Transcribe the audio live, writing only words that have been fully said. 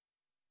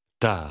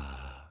Ta.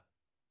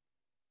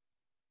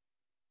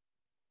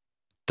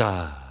 Ta.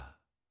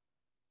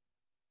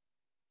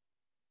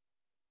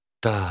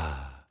 Ta.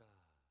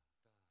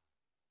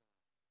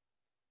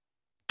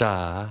 Ta.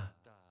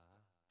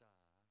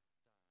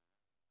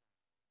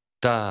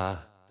 Ta.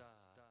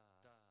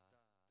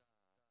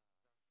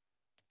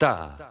 Ta.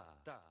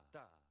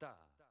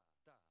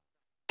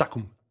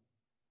 Tacum.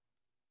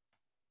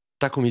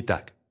 Tacum I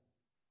Tac.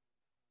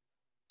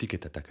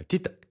 Tic-tac,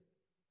 tic-tac.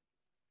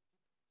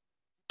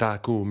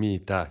 Tacum I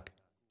Tac.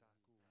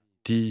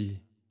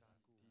 Ti.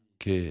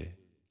 Que.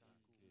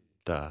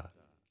 Ta.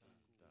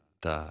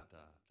 Ta.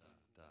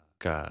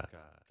 Ca.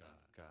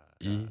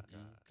 I.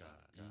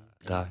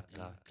 Tac.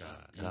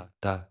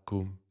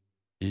 Tacum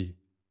I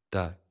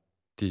Tac.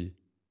 Ti.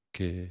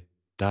 Que.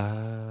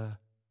 Ta.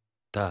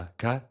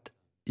 Tacat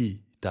I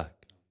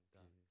Tac.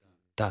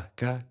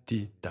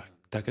 Tacati tac.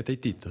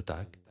 Tacatitito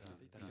tac.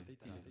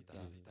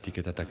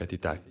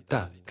 Tic-tac-tac,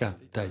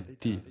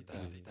 tac-tac-ti.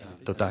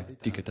 Totac,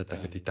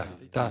 tic-tac-tac,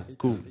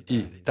 tacum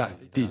I Tac.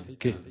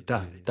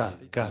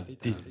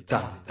 Tic-tac-tac-ti.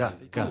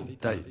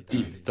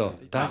 Tac-tac-ti.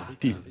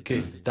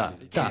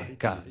 Totac-tic-tac-ti.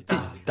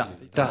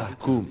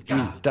 Tacum I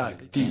Tac.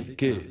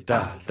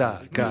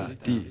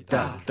 Tic-tac-tac-ti. Tac-tac-ti.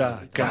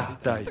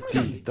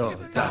 Totac-tic-tac-ti.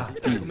 Tacum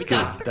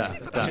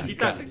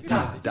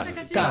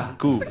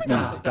I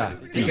Tac.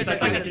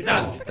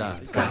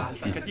 Tic-tac-tac-ti.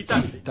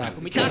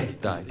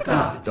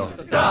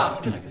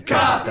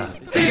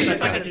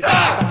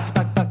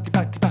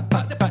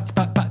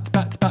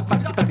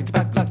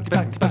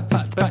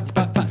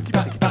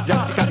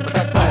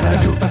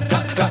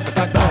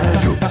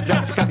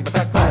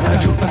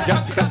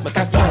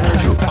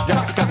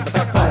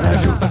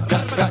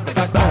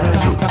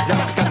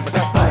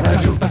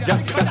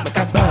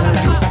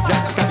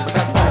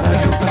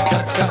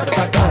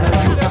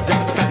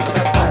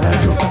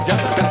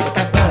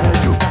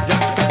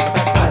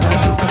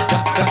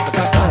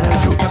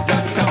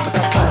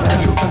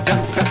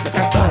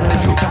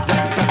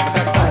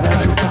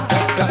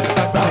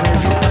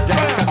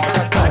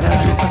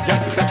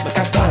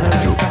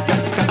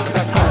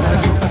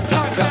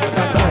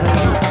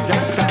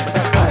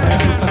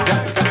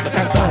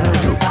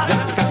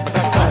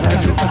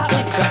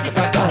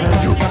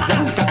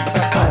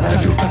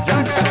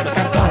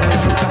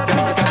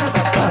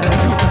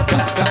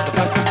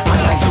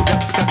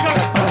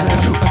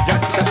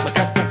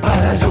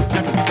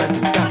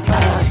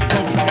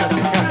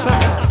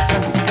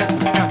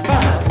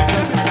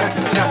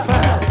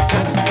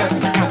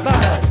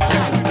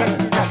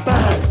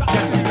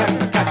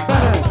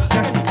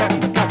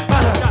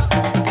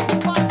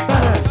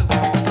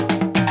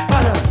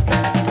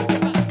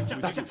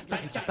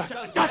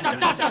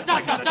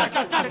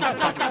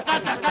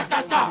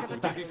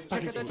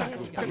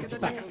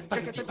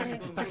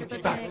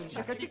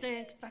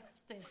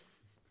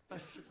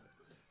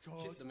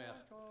 Shit de merde.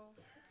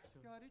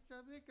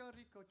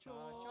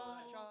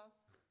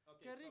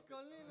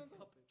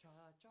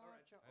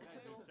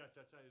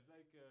 Cha-cha-cha is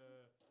like a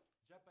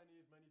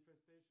Japanese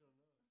manifestation.